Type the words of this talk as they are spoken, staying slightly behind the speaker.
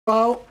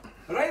Well,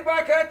 right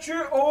back at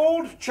you,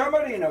 old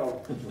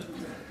chummerino.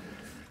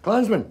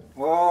 Klansman.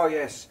 Oh,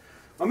 yes.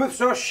 My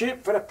mouth's all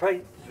shaped for a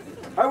pint.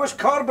 How was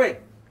Corby?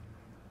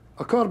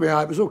 Corby,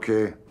 it was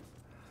okay.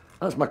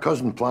 That's my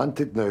cousin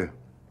planted now.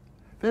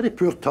 Very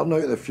poor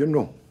turnout at the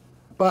funeral.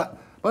 But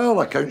by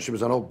all accounts, she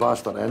was an old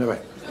bastard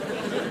anyway.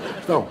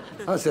 Still,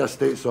 that's the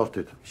estate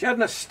sorted. She had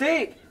an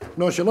estate?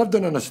 No, she lived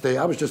in an estate.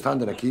 I was just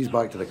handing the keys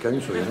back to the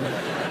council, you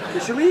know.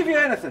 Did she leave you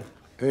anything?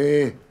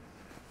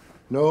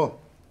 No.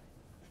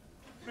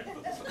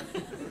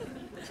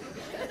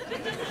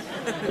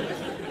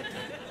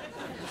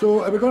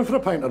 So, are we going for a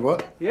pint or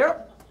what?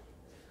 Yep.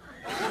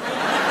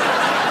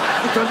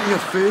 Look into your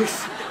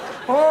face.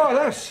 Oh,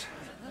 this.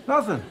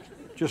 Nothing.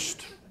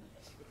 Just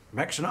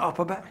mixing it up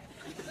a bit.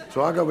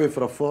 So I go away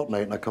for a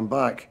fortnight and I come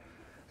back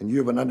and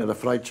you went into the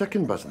fried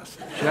chicken business.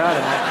 Shut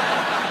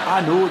up.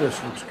 I know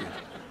this looks good.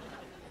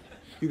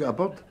 You got a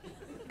bird?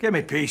 Give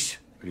me peace.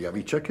 Will you have a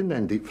wee chicken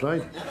then, deep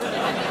fried?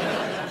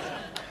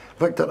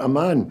 Victor, a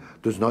man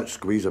does not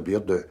squeeze a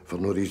beard out for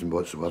no reason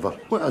whatsoever.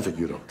 What is it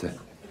you're up to?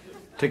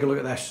 Take a look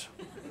at this.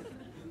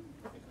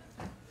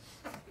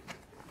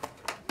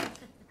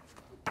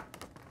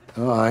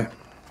 Oh, aye.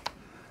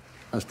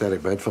 That's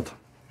Derek Bedford.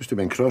 Used to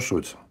be in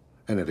Crossroads.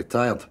 And he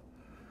retired.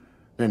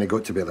 Then he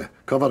got to be the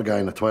cover guy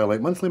in the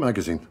Twilight monthly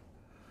magazine.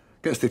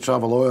 Gets to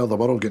travel all over the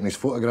world getting his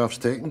photographs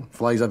taken,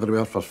 flies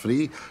everywhere for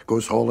free,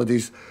 goes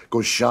holidays,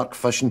 goes shark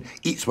fishing,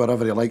 eats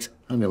wherever he likes,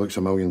 and he looks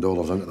 $1 million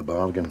into the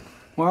bargain.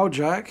 Well,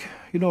 Jack,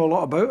 you know a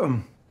lot about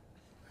him.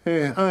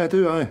 Aye, I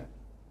do, aye.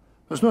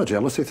 It's not a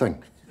jealousy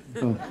thing.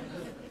 Oh.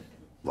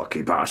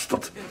 Lucky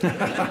bastard.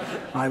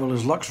 Aye, well,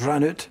 his luck's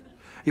ran out.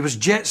 He was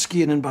jet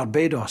skiing in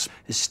Barbados.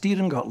 His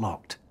steering got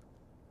locked.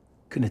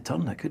 Couldn't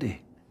turn it, could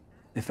he?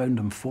 They found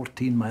him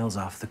 14 miles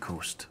off the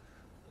coast.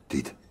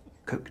 Did?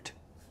 Cooked.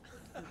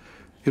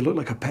 He looked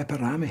like a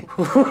pepperami.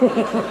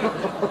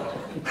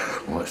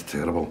 Well, that's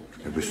terrible.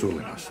 He'll be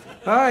sorely missed.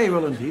 Aye,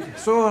 well, indeed.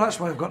 So that's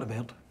why I've got the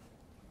beard.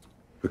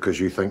 Because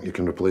you think you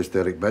can replace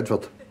Derek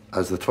Bedford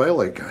as the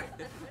Twilight guy?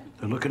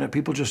 They're looking at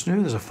people just now.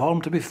 There's a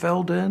form to be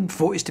filled in,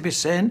 photos to be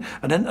sent,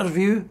 an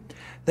interview.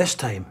 This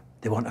time,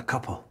 they want a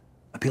couple.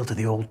 Appeal to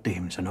the old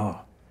dames and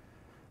all.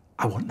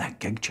 I want that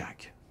gig,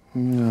 Jack.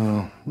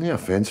 No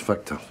offence,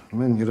 Victor. I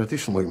mean, you're a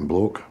decent-looking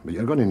bloke, but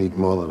you're going to need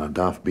more than a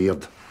daft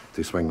beard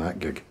to swing that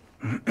gig.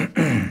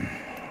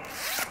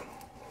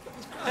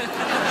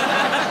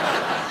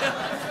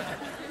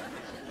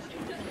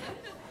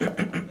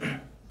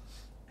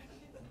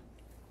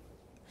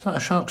 Is that a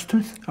shark's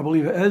tooth? I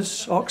believe it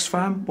is.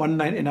 Oxfam,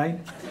 $1.99.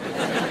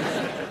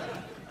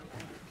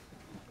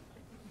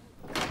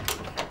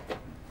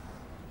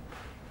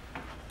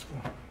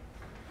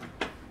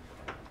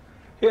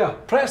 Here,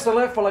 press the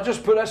left while I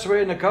just put this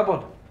away in the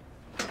cupboard.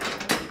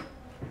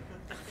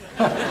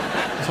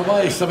 So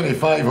why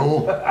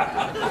 75-0?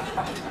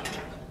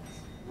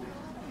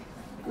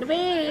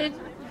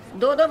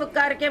 दो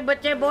करके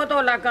बच्चे बहुत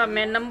होला काम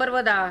में number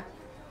बता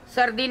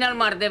सर्दी नाल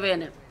मारदे पे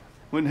ने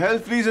When hell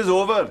freeze is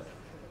over,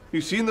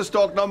 you've seen the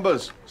stock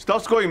numbers.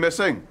 Stuff's going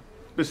missing.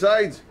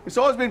 Besides, it's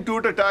always been 2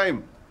 at a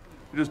time.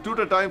 It was 2 at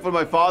a time for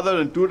my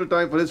father and 2 at a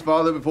time for his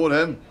father before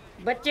him.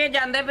 बच्चे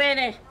जांदे पे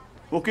ने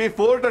Okay,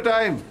 4 at a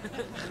time.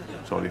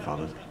 Sorry,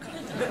 father.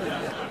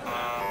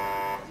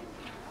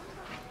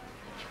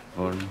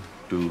 1,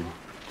 2,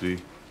 3.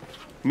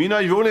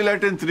 Meena, you only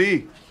let in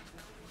 3.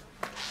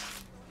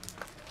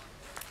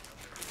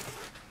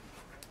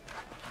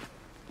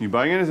 You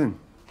buying anything?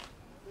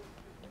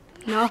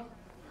 No.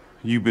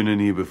 You've been in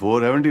here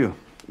before, haven't you?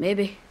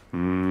 Maybe.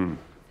 And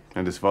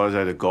as far as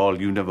I recall,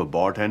 you never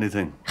bought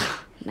anything.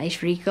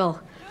 Nice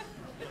recall.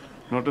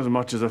 Not as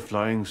much as a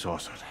flying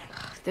saucer.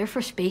 They're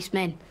for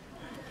spacemen.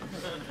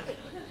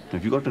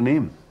 Have you got a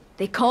name?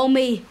 They call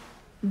me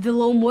the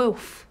Lone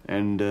Wolf.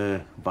 And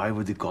why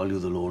would they call you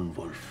the Lone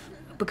Wolf?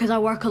 Because I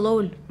work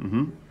alone.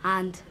 Mm-hmm.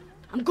 And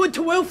I'm going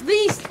to wolf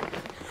these.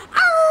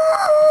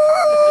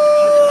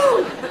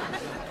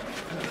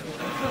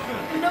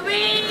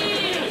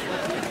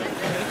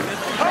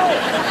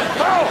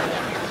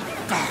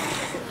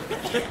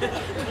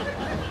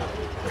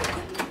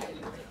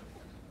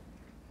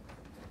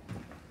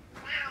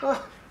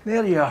 Oh,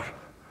 there you are.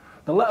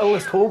 The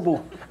littlest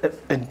hobo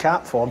in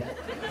cat form.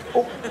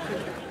 Oh.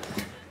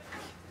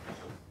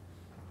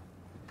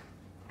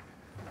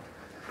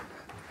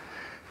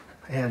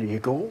 There you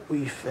go,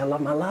 wee fella,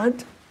 my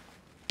lad.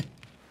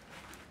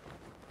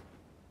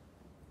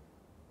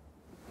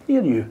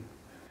 Here you.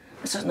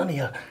 This is none of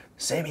your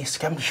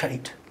semi-skim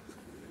shite.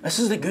 This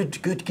is the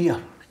good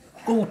gear.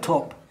 Gold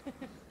top.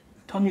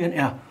 Turn you into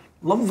a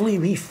lovely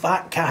wee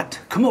fat cat.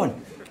 Come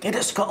on, get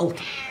it scuttled.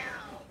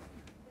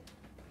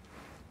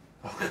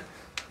 Oh.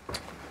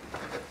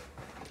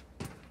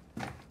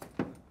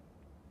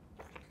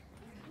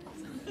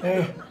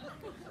 Hey,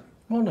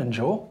 morning,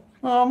 Joe.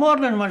 Oh,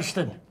 morning,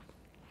 Winston.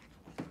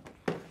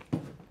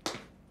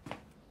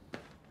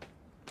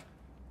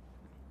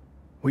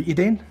 What you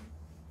doing?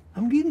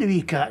 I'm getting the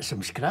wee cat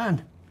some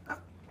scran.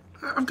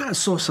 I've got a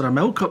saucer of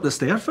milk up the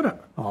stair for it.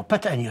 Oh,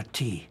 put it in your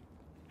tea.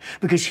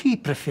 because he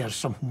prefers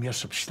something more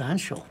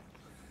substantial.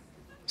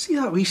 See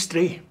that wee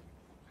stray?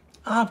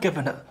 I'm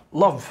giving it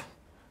love,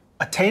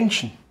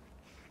 attention,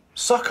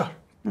 sucker.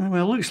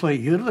 Well, looks like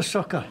you're the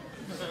sucker,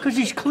 because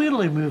he's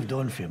clearly moved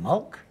on for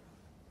milk.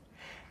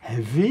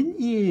 Haven't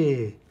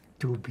you,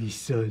 Toby's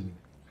son?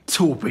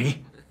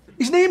 Toby?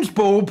 His name's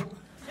Bob.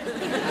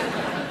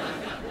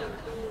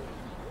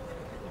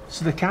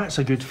 So the cat's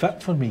a good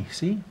fit for me,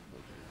 see?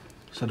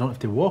 So I don't have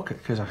to walk it,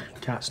 because a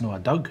cat's no a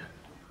dug.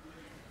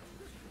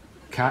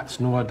 Cat's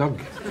no a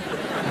dug.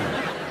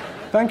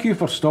 Thank you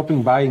for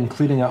stopping by and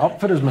clearing it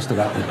up for us, Mr.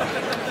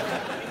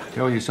 Attenborough.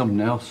 Tell you something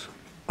else.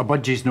 A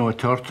budgie's no a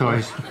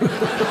tortoise.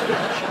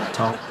 Shut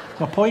up.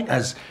 My point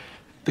is,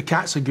 the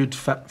cat's a good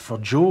fit for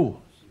Joe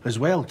as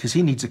well, because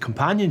he needs a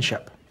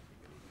companionship.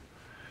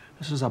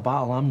 This is a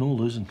battle I'm no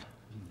losing.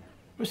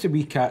 What's the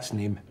wee cat's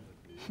name?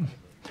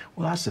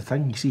 Well, that's the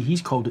thing. You see,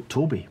 he's called it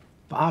Toby,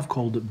 but I've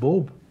called it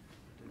Bob.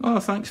 Oh,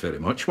 thanks very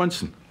much,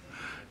 Winston.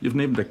 You've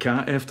named the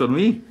cat after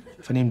me.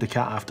 If I named the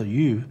cat after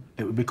you,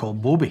 it would be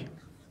called Bobby.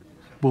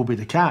 Bobby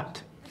the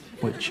cat,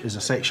 which is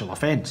a sexual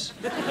offence.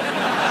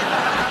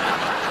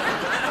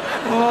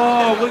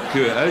 Oh, look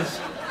who it is.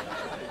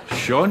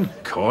 Sean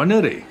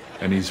Connery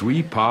and his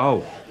wee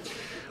pal.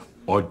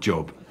 Odd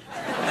job.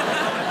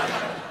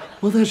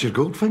 Well, there's your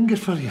gold finger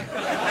for you.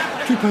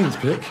 £2,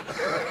 prick.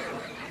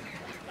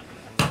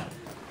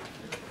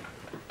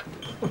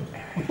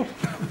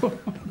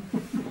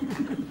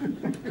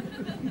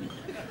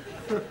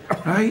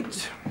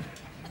 Right.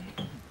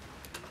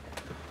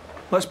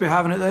 Let's be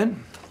having it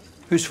then.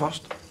 Who's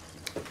first?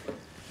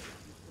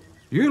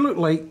 You look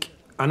like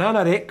an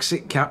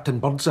anorexic Captain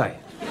Birdseye.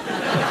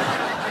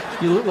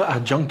 You look like a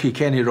junkie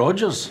Kenny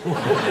Rogers.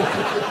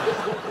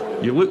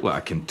 You look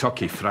like a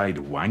Kentucky Fried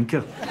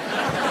Wanker.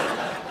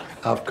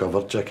 I've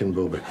covered chicken,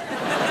 Bobby.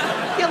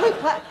 You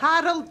look like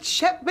Harold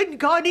Shipman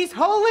gone his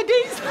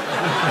holidays.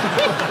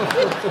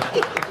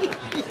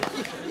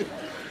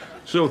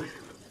 So,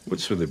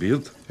 what's with the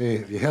beard?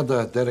 Hey, you heard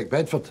of Derek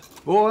Bedford?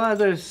 Oh,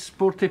 the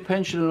sporty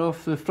pensioner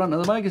off the front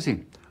of the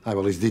magazine. Aye,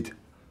 well, he's dead.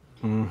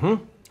 Mm-hmm.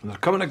 And they're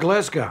coming to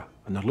Glasgow,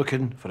 and they're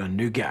looking for a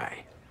new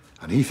guy.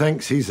 And he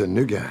thinks he's the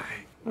new guy.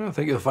 I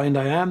think you'll find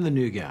I am the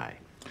new guy.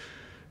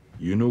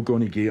 You no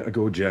gonna give it a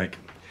go, Jack.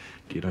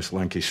 Give this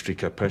lanky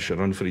streak of pish a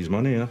run for his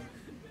money, eh?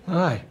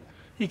 Aye.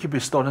 He could be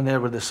standing there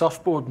with the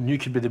surfboard and you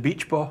could be the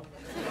beach ball.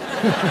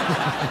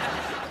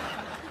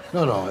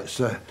 No,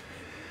 it's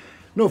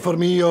no for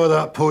me, all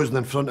that posing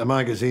in front of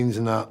magazines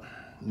and that.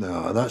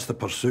 No, that's the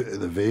pursuit of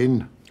the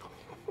vain.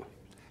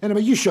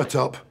 Anyway, you shut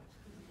up,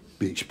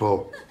 beach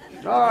ball.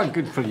 Ah,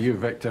 good for you,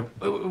 Victor.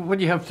 What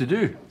do you have to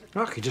do?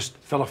 Oh, you just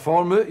fill a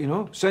form out, you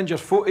know, send your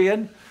photo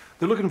in.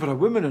 They're looking for a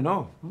woman and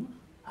all.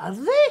 Are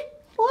they?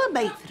 Oh, I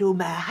might throw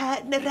my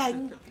hat in the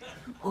ring.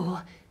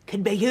 Oh,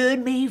 can be you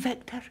and me,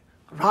 Victor.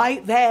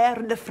 Right there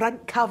in the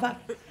front cover.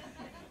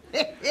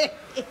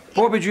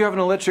 Bobby, do you have an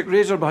electric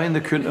razor behind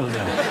the counter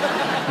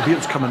there? The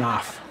beard's coming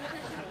off.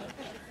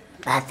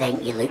 I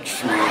think you look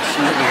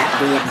smashing with that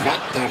beard,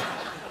 Victor.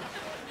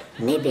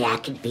 Maybe I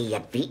could be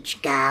your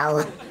beach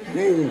gal.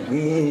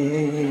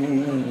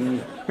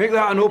 Make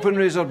that an open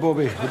razor,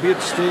 Bobby. The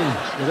beard's staying.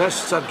 The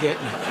wrists are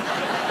getting it.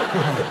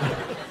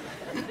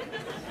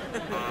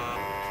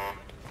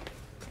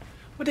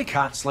 What do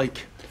cats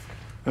like?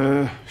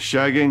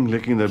 Shagging,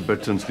 licking their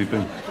bits and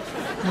sleeping.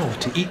 No,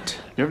 to eat.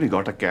 You haven't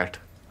got a cat.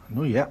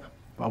 No yet,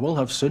 but I will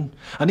have soon.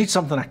 I need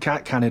something a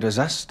cat can't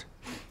resist.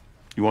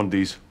 You want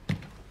these?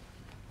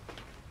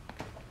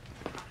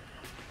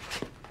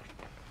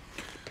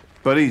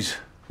 Buddies,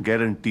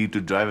 guaranteed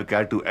to drive a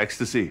cat to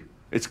ecstasy.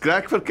 It's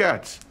crack for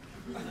cats.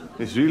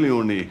 It's really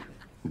only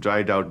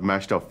dried out,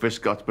 mashed up fish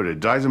guts, but it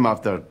dries them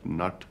after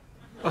nut.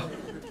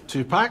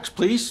 2 packs,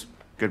 please.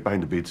 Get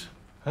behind the beads.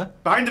 Huh?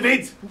 Behind the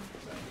beads!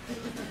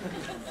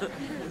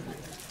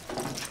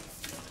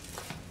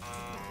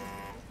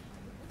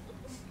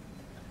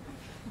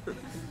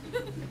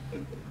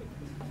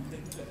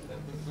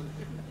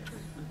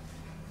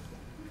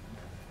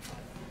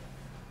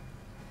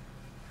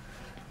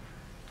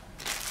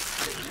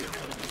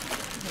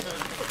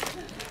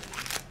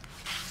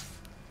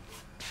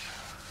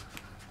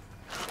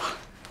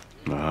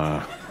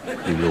 Ah,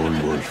 the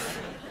lone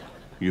wolf.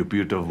 You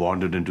appear to have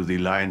wandered into the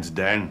lion's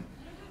den.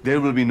 There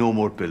will be no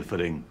more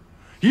pilfering.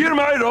 Hear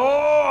my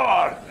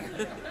roar!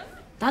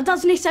 That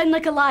doesn't sound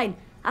like a lion.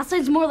 That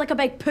sounds more like a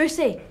big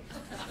pussy.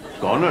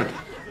 Cornered,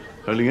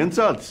 hurling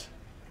insults.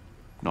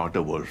 Not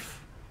a wolf,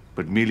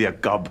 but merely a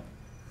cub.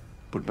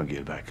 Put my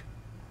gear back.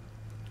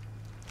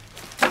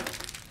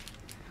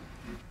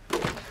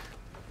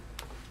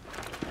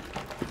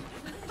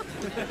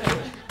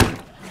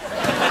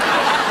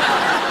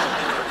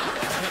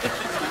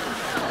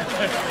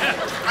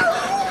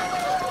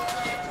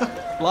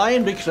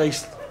 Lion, be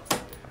Christ.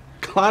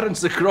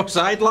 Clarence the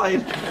cross-eyed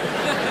lion.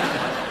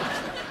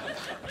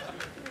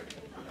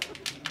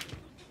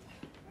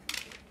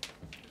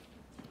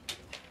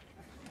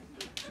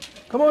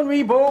 Come on,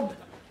 wee Bob.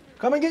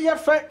 Come and get your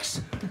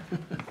fix.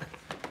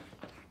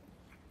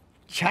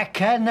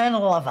 Chicken and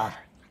liver.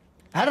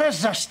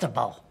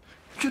 Irresistible.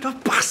 You're a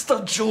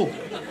bastard, Joe.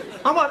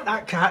 I want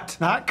that cat.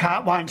 That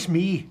cat wants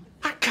me.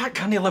 That cat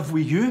can't live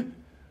with you.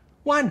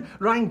 One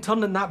wrong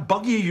turn in that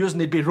buggy you're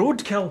using, it'd be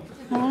roadkill.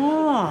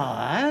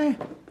 Oh, eh?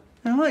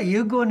 And what are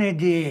you going to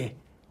do?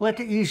 Let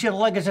it use your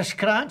leg as a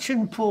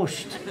scratching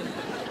post?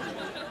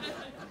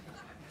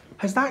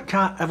 Has that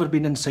cat ever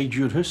been inside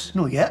your house?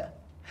 No yet.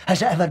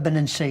 Has it ever been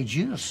inside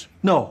yours?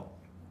 No.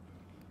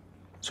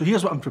 So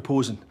here's what I'm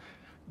proposing.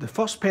 The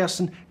first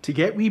person to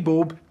get wee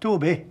Bob...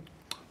 Toby.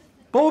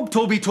 Bob,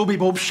 Toby,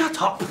 Bob,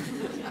 shut up!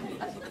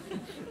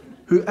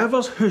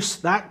 Whoever's house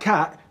that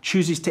cat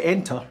chooses to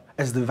enter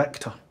is the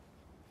victor.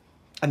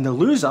 And the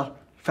loser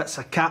fits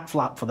a cat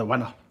flap for the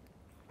winner.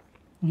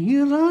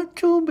 You that,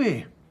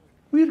 Toby?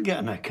 We're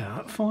getting a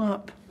cat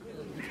flap.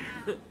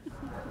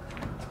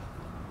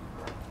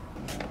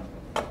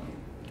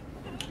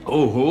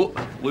 Oh ho,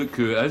 look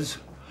who it is.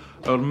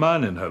 Our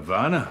man in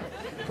Havana.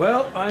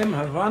 Well, I'm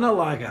Havana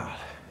Lager.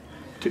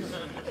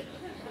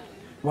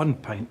 1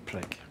 pint,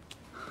 prick.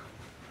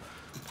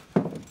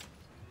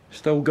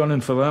 Still gunning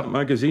for that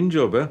magazine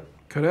job, eh?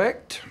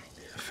 Correct.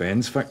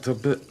 Offence factor,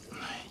 but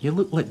you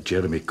look like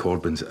Jeremy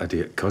Corbyn's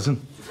idiot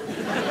cousin.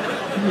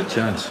 Any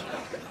chance?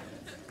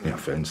 Yeah,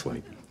 offence,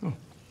 like. Oh,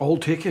 all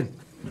taken.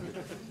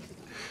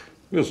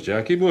 Where's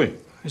Jackie boy?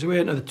 He's away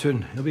into the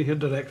toon. He'll be here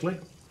directly.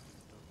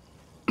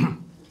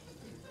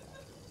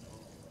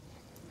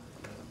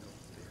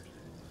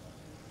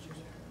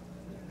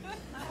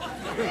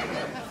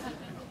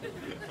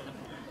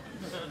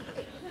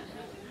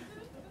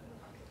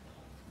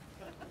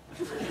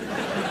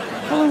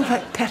 Hello,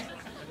 Victor.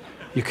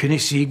 You couldn't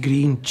see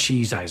green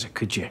cheese, Isaac,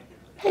 could you?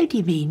 How do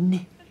you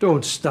mean?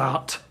 Don't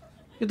start.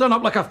 You're done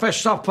up like a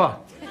fish supper.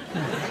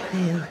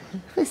 Well,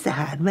 what's the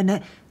harm in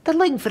it? They're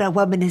looking for a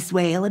woman as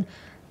well, and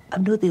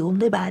I'm not the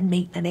only man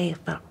making an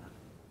effort.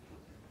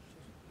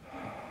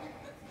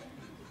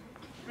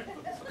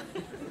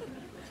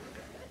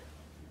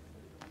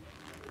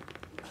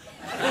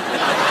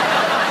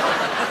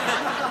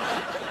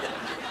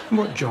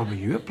 What job are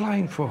you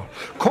applying for?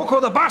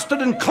 Coco the bastard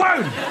and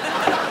clown!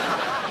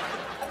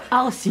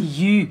 I'll see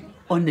you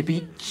on the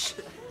beach.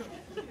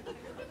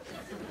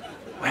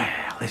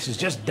 Well, this is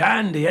just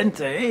dandy, isn't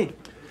it, eh?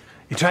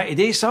 You try to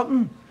do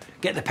something,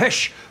 get the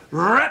pish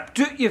ripped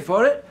at you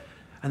for it,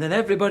 and then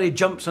everybody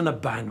jumps on a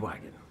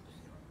bandwagon.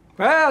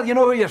 Well, you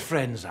know who your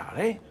friends are,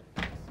 eh?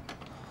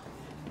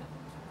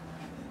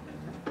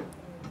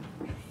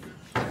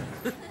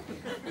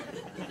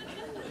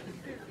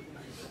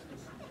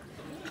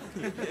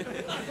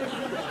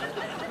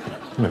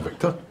 Hi,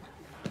 Victor.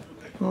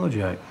 Oh,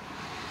 Jack.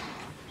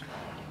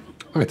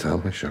 Hi,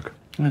 Tom. Hi, Shug.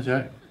 Hi,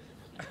 Jack.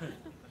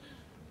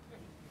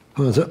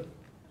 How is it?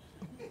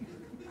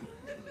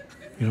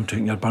 You don't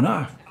take your bun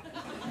off?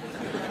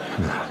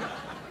 No.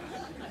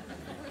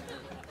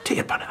 Take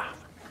your bun off.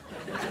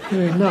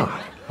 No.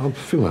 I'm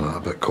feeling a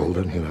bit cold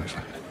in here,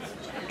 actually.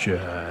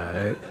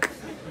 Jack.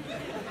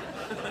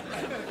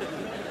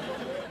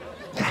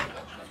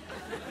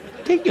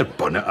 Take your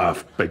bonnet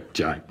off, Big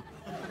Jack.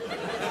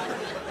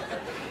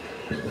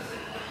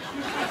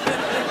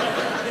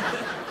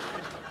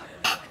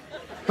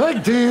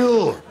 Big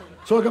deal!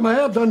 So I got my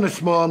hair done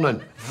this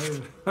morning.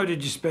 How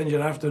did you spend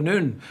your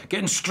afternoon?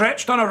 Getting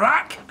stretched on a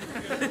rack?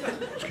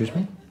 Excuse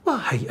me? What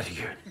height are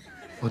you?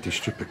 What a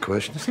stupid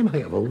question. The same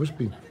height I've always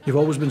been. You've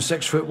always been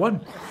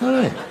 6'1".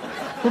 Aye.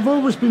 We've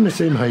always been the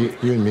same height,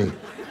 you and me.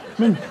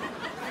 I mean,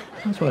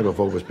 that's why we've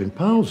always been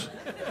pals.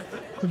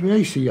 Because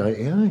we see eye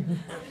to eye.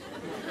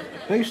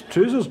 Nice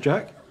trousers,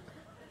 Jack.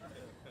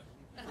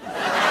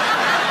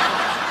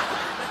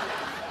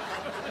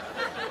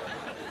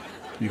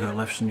 You got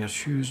lifts in your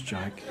shoes,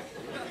 Jack.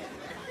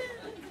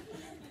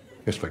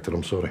 Yes, Victor,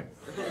 I'm sorry.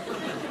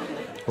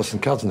 Listen,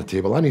 cards on the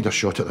table. I need a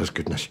shot at this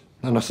goodness.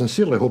 And I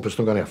sincerely hope it's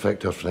not going to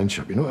affect our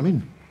friendship, you know what I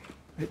mean?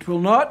 It will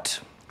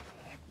not.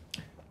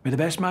 May the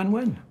best man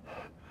win.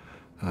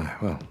 Aye,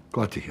 well,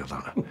 glad to hear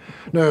that.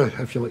 Now,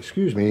 if you'll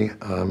excuse me,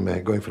 I'm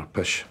going for a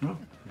pish. Oh.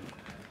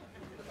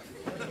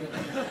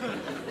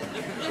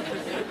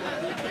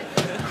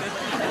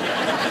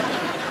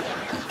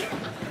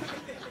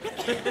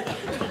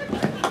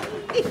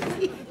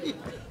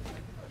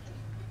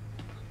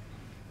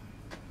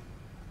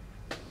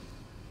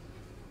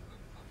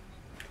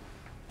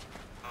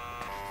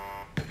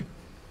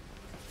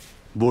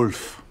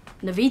 Wolf.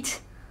 Naveed.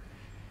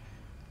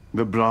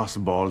 The brass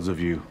balls of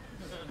you.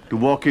 To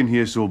walk in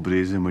here so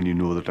brazen when you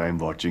know that I'm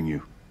watching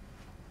you.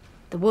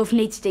 The wolf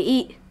needs to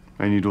eat.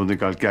 And you don't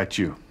think I'll catch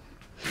you.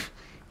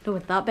 Not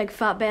with that big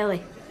fat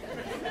belly.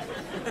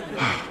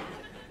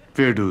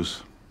 Fair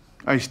dues.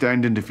 I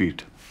stand in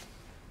defeat.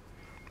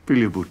 Fill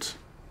your boots.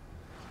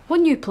 What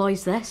new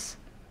ploy's this?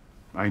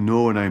 I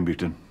know when I'm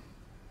beaten.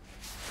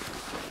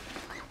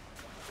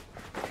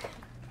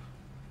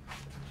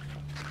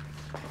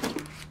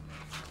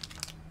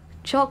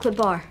 Chocolate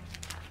bar.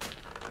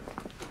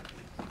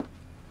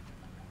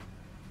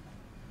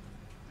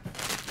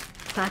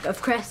 Pack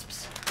of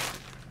crisps.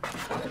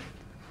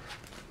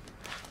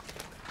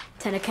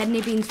 Tin of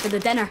kidney beans for the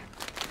dinner.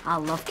 I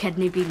love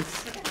kidney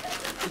beans.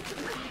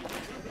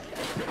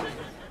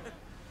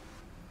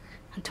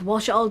 to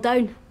wash it all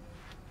down.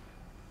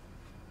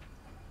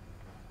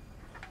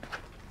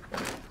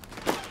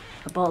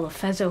 A bottle of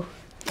fizzle.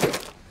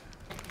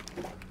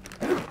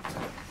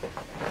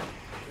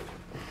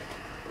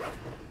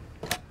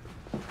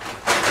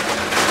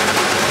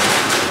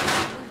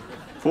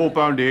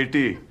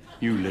 £4.80,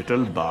 you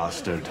little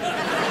bastard.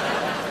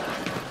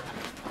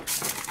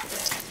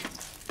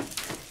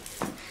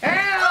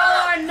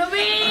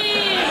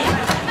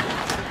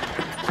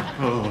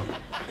 Oh.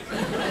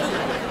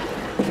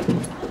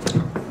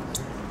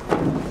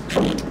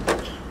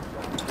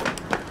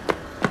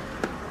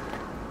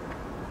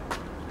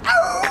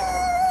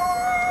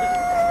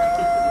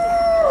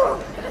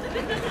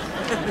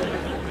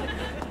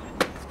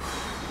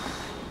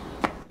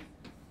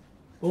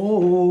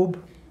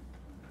 Bob,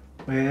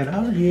 where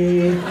are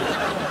you?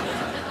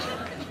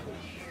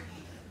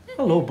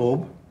 Hello,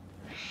 Bob.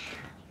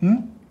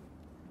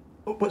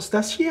 What's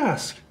this, you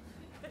ask?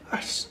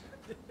 That's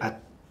a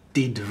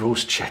dead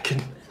roast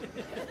chicken.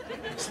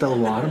 Still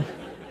warm.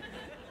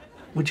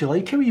 Would you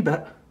like a wee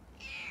bit?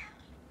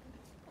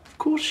 Of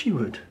course you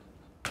would.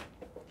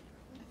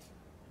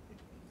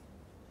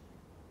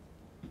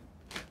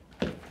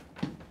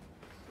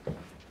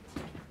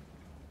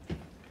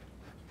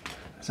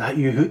 Is that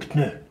you hooked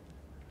now?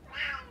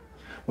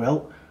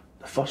 Well,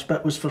 the first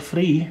bit was for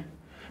free,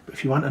 but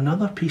if you want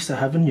another piece of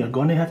heaven, you're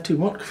going to have to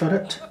work for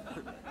it.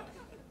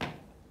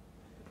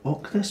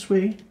 Walk this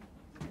way.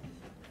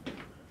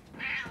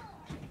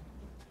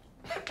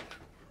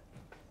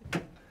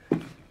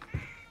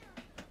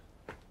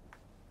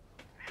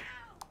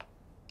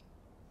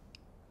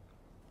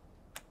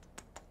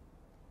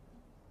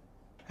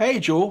 Hey,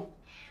 Joe.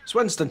 It's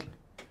Winston.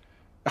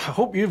 I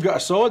hope you've got a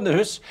saw in the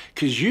house,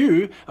 because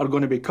you are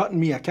going to be cutting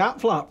me a cat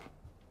flap.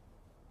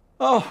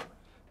 Oh,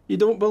 you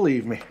don't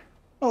believe me?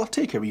 Well, I'll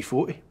take a wee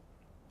photo.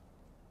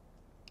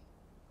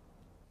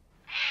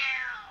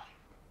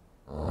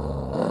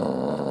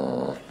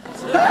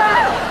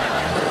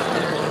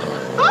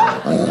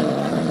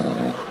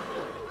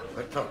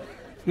 Victor,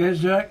 Yes,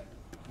 Jack?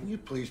 can you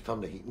please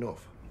turn the heating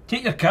off?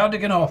 Take your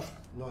cardigan off.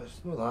 No, it's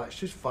not that. It's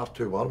just far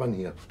too warm in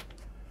here.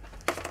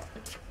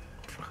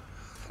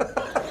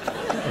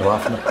 You're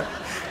laughing at me.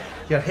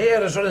 Your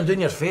hair is running down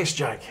your face,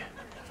 Jack.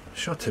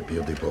 Shut it,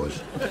 beardy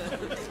boys.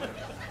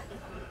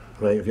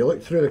 Right, have you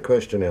looked through the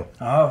questionnaire?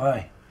 Oh,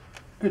 aye.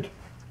 Good.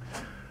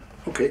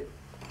 OK,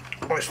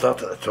 let's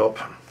start at the top.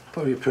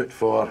 What have you put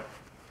for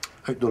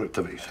outdoor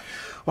activities?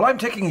 Well, I'm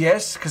taking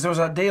yes, because there was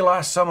a day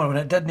last summer when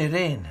it didn't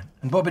rain,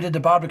 and Bobby did the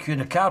barbecue in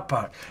the car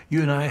park.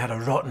 You and I had a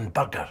rotten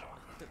burger.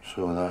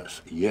 So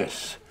that's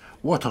yes.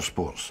 Water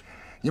sports.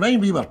 You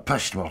mind we were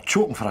pissed, we were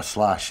choking for a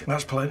slash.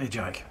 That's plenty,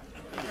 Jack.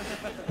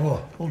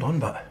 Oh, hold on,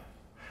 but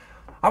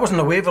I was in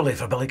the Waverley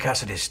for Billy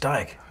Cassidy's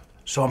stag,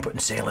 so I'm putting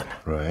sailing.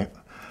 Right.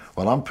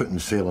 Well, I'm putting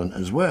sailing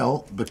as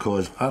well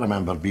because I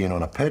remember being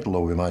on a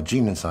pedalo with my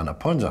Jean in Santa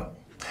Ponza.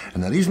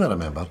 And the reason I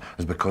remember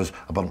is because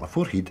I burnt my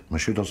forehead, my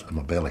shoulders and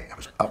my belly. It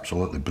was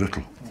absolutely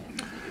brutal.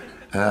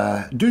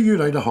 Do you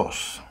ride a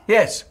horse?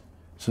 Yes.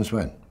 Since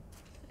when?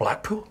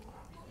 Blackpool.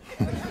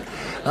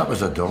 That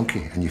was a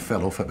donkey and you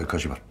fell off it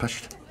because you were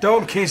pissed.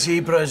 Donkey,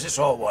 zebras, it's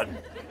all one.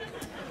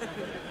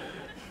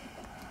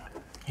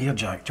 Here,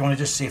 Jack, do you want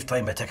to just save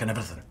time by taking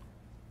everything?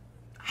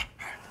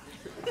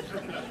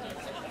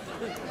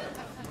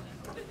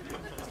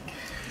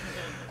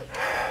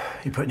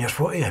 You putting your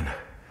photo in?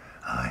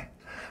 Aye.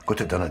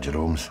 Got it done at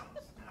Jerome's.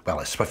 Well,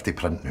 it's 50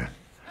 print now.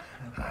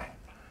 Aye.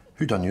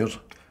 Who done yours?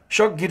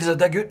 Shug, give us a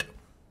dig out.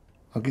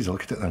 I'll give you a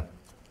look at it then.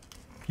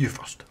 You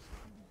first.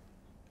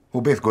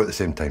 We'll both go at the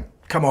same time.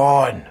 Come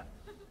on.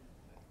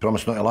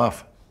 Promise not to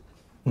laugh?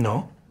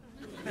 No.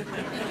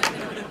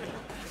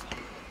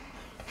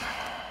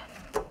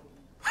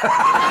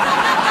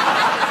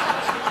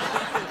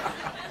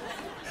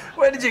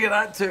 When did you get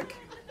that took?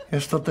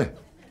 Yesterday.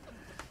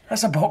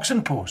 That's a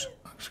boxing pose.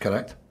 That's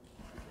correct.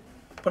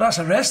 But that's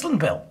a wrestling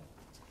belt.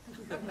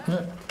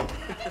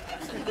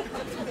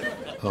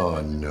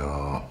 Oh,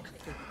 no.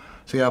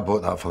 See, I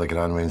bought that for the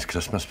Grandwayne's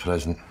Christmas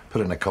present.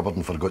 Put it in the cupboard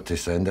and forgot to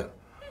send it.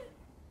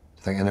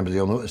 Think anybody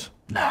will notice?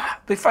 Nah,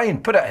 be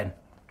fine. Put it in.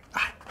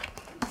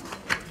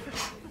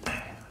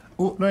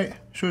 Oh, right.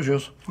 Shows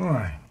yours. All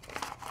right.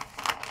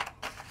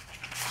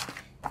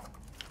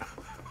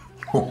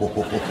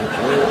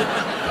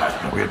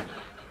 That's brilliant.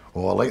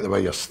 Oh, I like the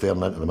way you're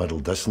staring into the middle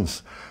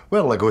distance.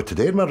 Where'll I go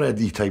today in my red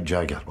E-type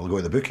Jagger? We'll go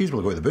to the bookies,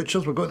 we'll go to the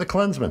butchers, we'll go to the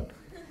Klansman.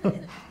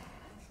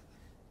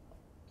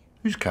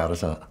 Whose car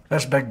is that?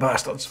 This big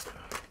bastard's.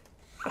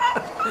 Look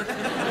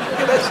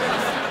at this.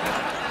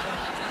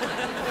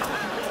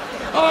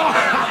 Oh!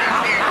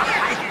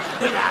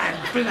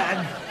 Put that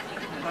in.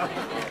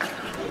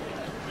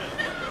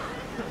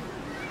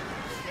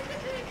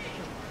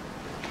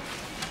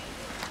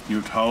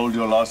 You've howled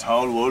your last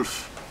howl,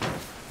 Wolf.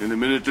 In a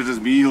minute it is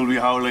me who'll be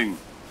howling.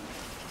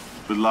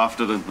 With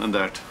laughter and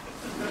that.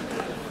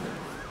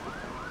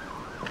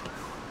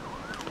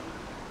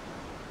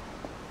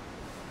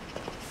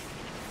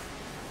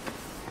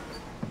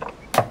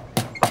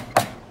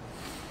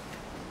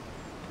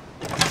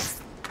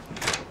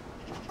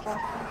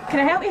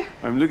 I help you?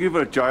 I'm looking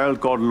for a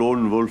child called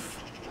Lone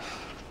Wolf.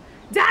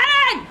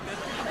 Darren!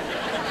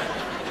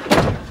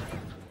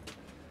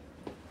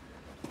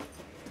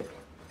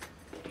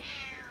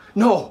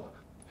 No!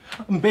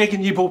 I'm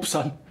begging you, Bob,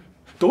 son.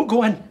 Don't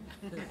go in.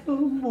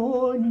 Come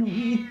on,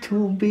 wee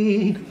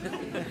Toby.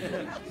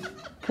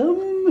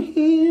 Come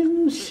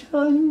here,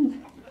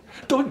 son.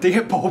 Don't do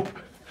it, Bob.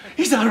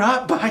 He's a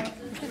rat bag.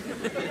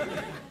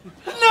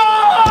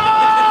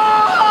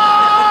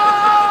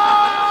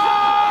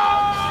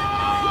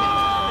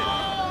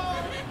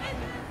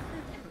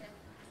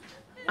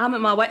 I'm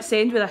at my wit's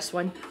end with this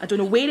one. I don't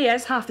know where he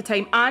is half the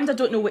time, and I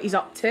don't know what he's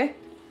up to.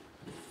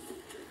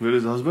 Where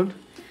is husband?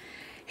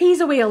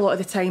 He's away a lot of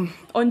the time.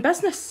 On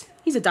business.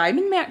 He's a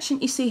diamond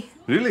merchant, you see.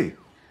 Really?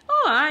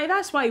 Oh, aye,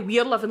 that's why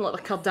we're living like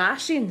the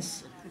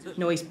Kardashians.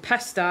 No, he's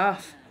pissed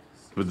off.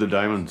 With the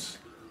diamonds.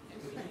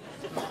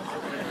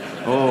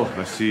 Oh,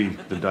 I see.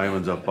 The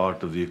diamonds are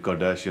part of the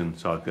Kardashian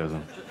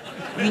sarcasm.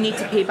 You need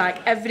to pay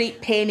back every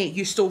penny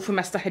you stole from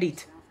Mr.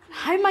 Harid.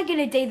 How am I going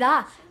to do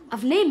that?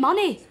 I've no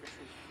money.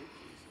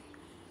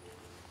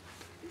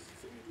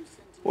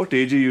 What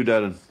age are you,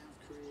 Darren?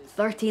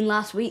 13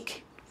 last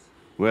week.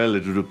 Well,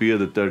 it would appear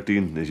that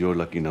 13 is your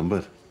lucky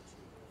number.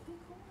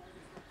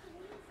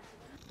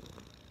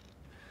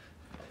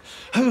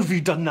 How have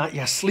you done that,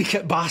 you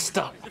sleek-it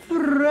bastard?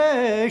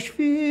 Fresh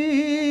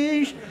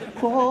fish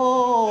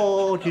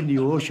caught in the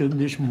ocean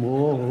this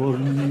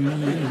morning.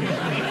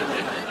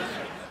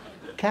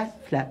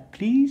 Cat flap,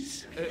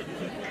 please.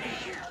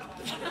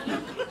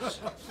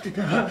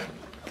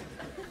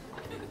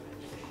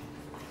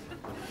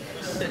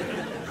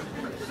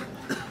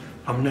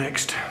 I'm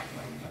next.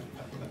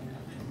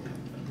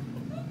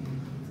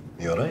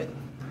 You all right?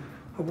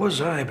 I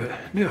was, aye, but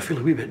now I feel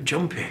a wee bit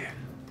jumpy.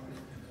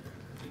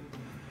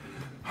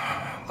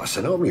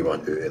 Listen, all we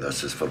want out of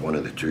this is for one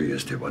of the two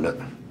years to win it.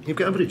 You've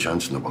got every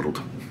chance in the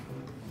world.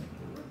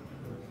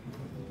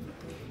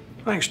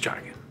 Thanks,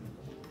 Jack.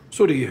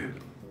 So do you.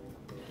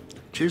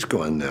 Just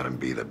go in there and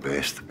be the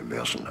best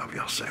version of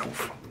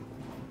yourself.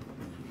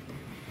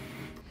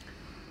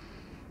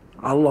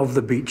 I love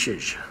the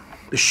beaches,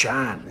 the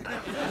sand,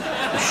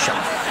 the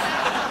surf,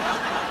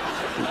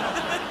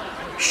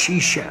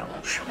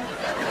 seashells.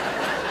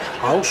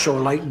 I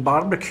also like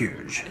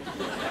barbecues.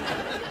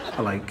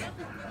 I like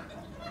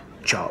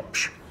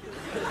chops,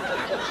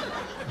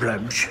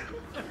 ribs,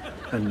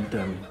 and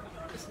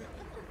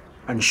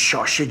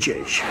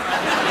sausages.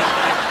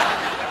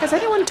 Has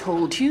anyone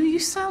told you you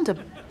sound a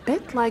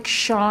bit like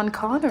Sean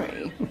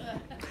Connery?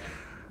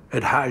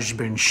 It has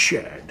been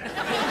said.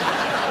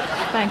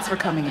 Thanks for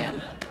coming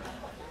in.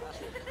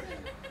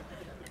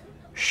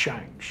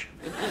 Shanks.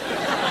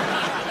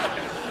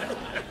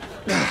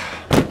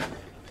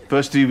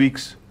 First 3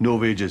 weeks, no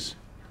wages,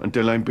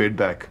 until I'm paid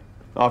back.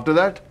 After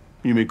that,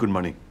 you make good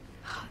money.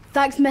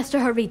 Thanks, Mr.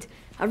 Harid.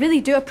 I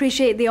really do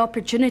appreciate the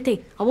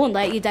opportunity. I won't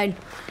let you down.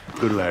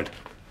 Good lad.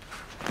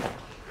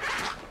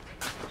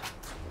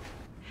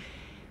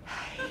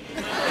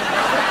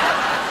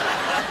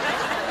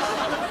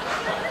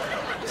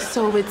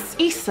 So it's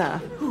Isa.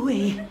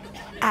 Oui,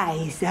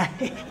 Isa.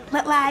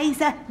 Little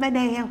Isa, my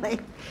Nelly.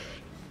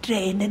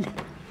 Training.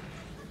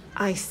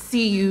 I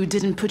see you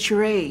didn't put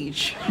your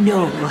age.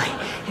 No,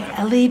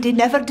 a lady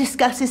never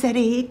discusses her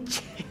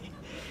age.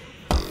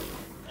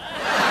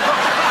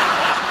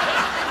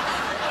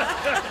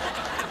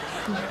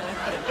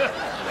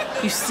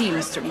 You see,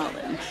 Mr.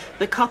 Mullen,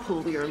 the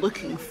couple we are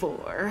looking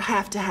for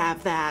have to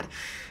have that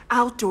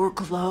outdoor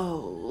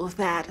glow,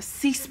 that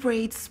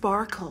sea-sprayed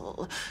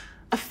sparkle,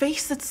 a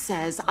face that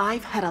says,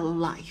 I've had a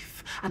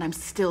life and I'm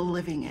still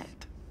living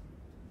it.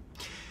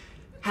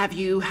 Have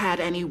you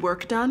had any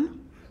work done?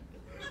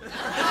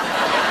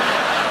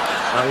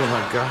 I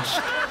am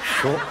aghast,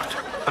 shocked,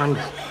 and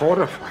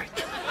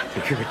horrified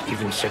that you would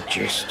even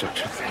suggest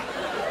such a thing.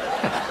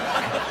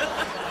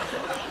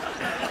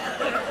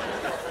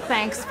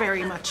 Thanks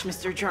very much,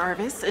 Mr.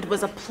 Jarvis. It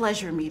was a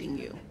pleasure meeting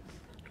you.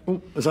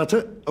 Oh, is that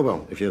it? Oh,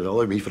 well, if you'd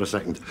allow me for a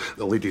second.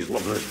 The ladies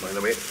love this, by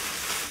the way.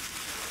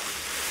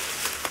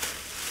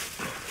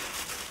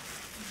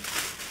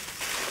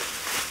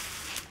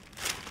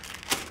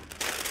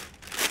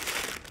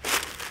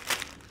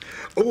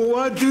 Oh,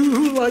 I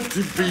do like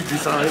to be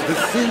beside the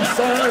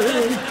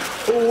seaside.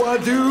 Oh, I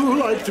do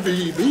like to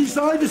be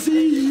beside the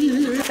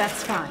sea.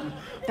 That's fine.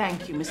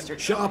 Thank you, Mr.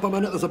 Shut up a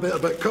minute, there's a bit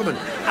of it coming.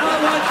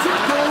 I like to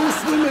go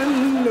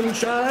swimming and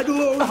shag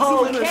loads of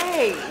women.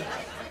 Okay,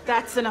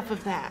 that's enough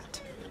of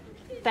that.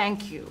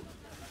 Thank you.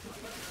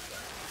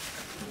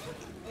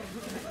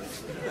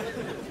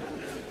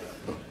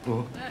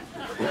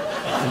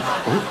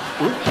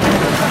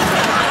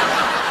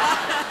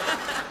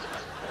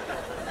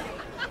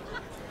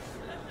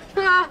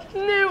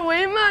 No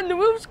way, man. The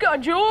wolf's got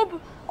a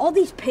job. All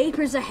these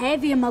papers are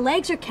heavy and my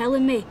legs are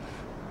killing me.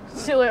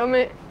 See you later,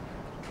 mate.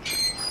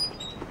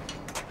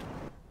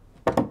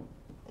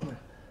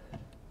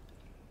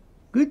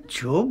 Good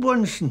job,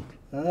 Winston.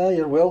 Ah,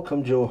 you're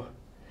welcome, Joe.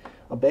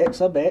 A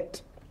bet's a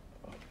bet.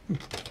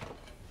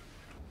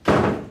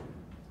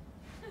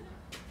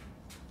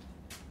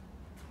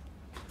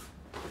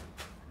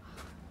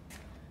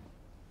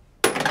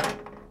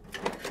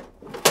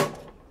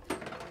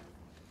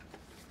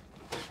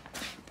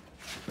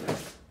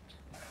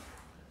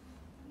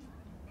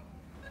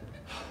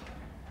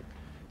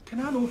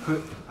 Can I not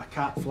put a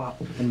cat flap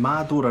in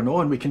my door and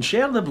on? We can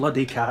share the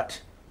bloody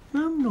cat.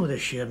 I'm not a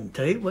sharing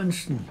type,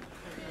 Winston.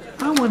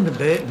 I won the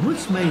bet, and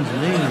what's mine's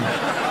mine.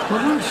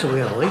 Well, that's the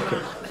way I like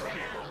it.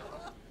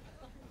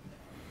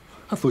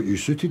 I thought you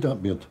suited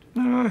that beard.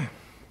 But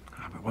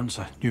once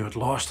I knew I'd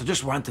lost, I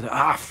just wanted it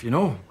off, you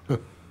know. I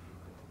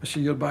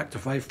see you're back to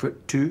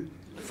 5'2".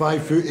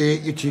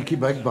 5'8", you cheeky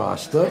big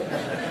bastard.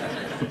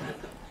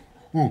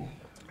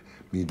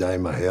 Me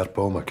dyeing my hair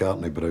Paul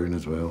McCartney brown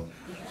as well.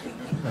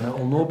 And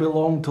it'll not be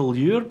long till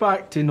you're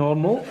back to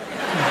normal.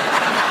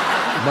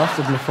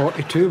 Bastard in the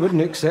 42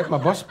 wouldn't accept my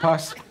bus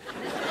pass.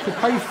 To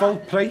pay full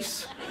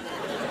price.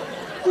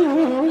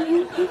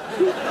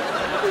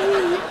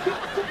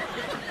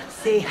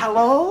 Say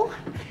hello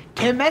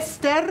to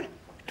Mr.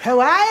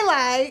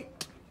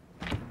 Twilight.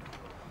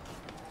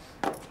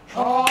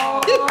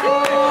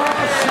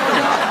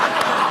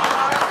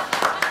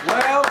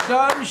 Well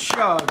done,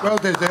 Shug. Well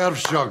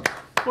deserved, Shug.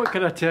 What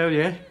can I tell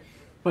you?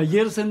 My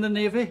years in the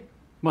Navy,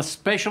 my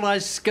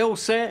specialised skill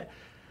set,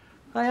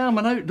 I am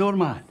an outdoor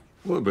man.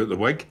 What about the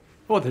wig?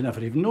 Oh, they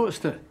never even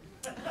noticed it.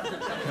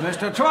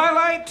 Mr.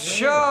 Twilight,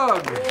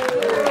 Shug.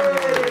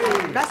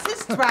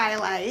 Mrs.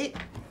 Twilight.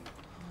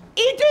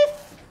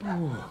 Edith.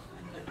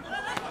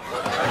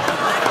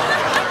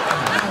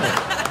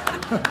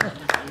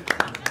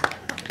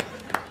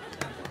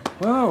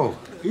 Wow,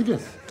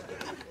 Edith.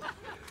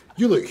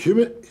 You look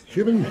human.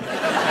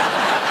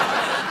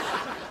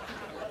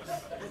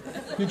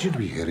 Did you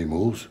be hairy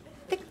moles?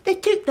 They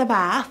took them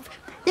off.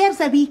 There's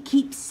a wee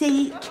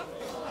keepsake.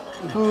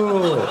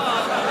 Oh.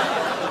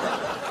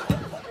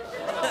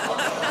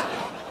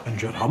 And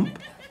your hump?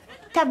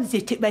 Turns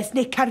out it wasn't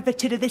a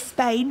curvature of the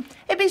spine.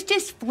 It was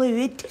just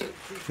fluid.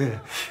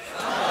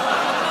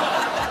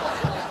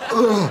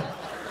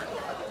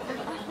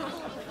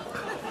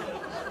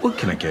 What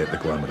can I get the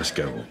glamorous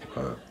girl?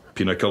 A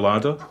pina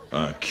colada?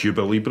 A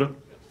Cuba Libre?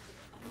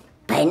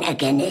 Pint of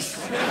Guinness.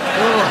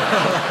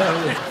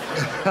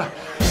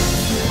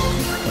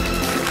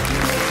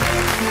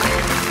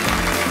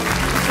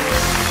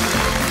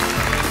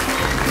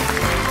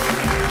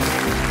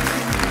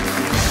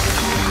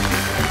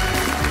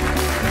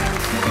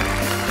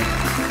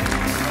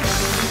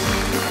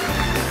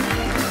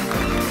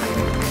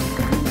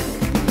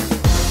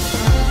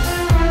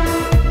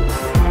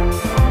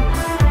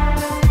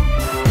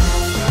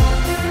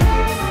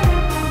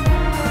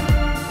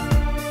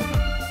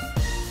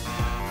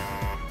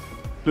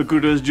 Look who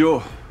it is,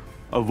 Joe.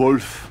 A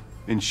wolf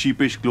in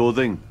sheepish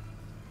clothing.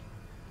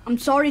 I'm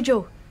sorry,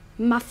 Joe.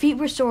 My feet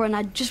were sore and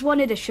I just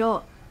wanted a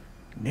shot.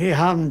 Nae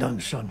harm done,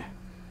 son.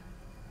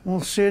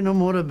 We'll say no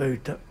more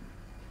about it.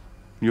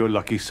 You're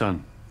lucky,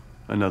 son.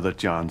 Another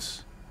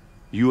chance.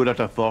 You were at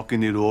a fork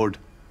in the road.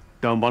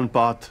 Down one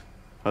path,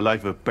 a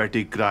life of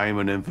petty crime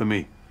and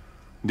infamy.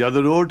 The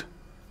other road,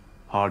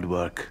 hard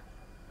work,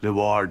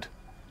 reward,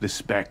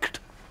 respect.